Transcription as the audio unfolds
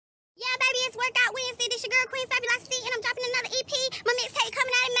It's Workout Wednesday. This your girl, Queen Fabulousity, and I'm dropping another EP. My mixtape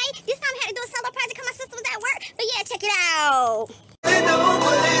coming out in May. This time I had to do a solo project because my sister was at work. But yeah, check it out.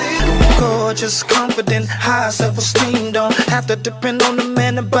 Gorgeous, confident, high self-esteem. Don't have to depend on the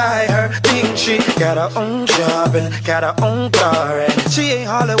man to buy her thing. She got her own job and got her own car, and she ain't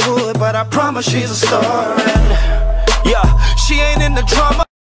Hollywood, but I promise she's a star. And yeah, she ain't in the drama.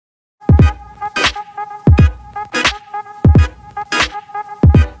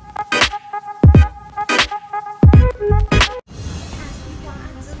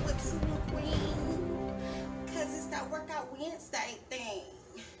 Workout Wednesday thing,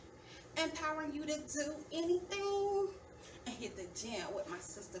 empowering you to do anything and hit the gym with my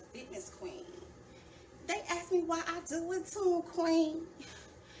sister Fitness Queen. They asked me why I do it too, Queen,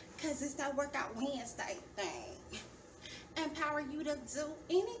 because it's that Workout Wednesday thing, empower you to do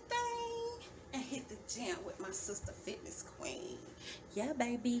anything and hit the gym with my sister Fitness Queen. Yeah,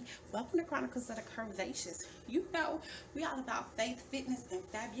 baby. Welcome to Chronicles of the Curvaceous. You know, we all about faith, fitness, and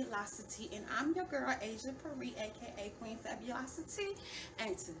fabulosity. And I'm your girl, Asia Pari, aka Queen Fabulousity.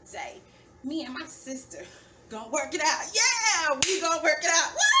 And today, me and my sister gonna work it out. Yeah, we gonna work it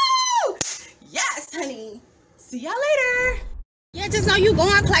out. Woo! Yes, honey. See y'all later. Yeah, just know you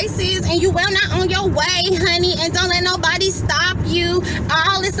going places and you well not on your way, honey, and don't let nobody stop you.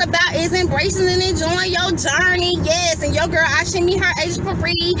 All it's about is embracing and enjoying your journey. Yes, and your girl, I should meet her, Asia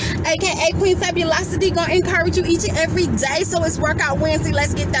Pari, aka Queen Fabulosity, gonna encourage you each and every day. So it's Workout Wednesday.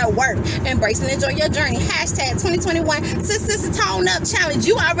 Let's get that work. Embrace and enjoy your journey. Hashtag 2021 Sister Tone Up Challenge.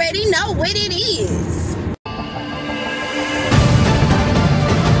 You already know what it is.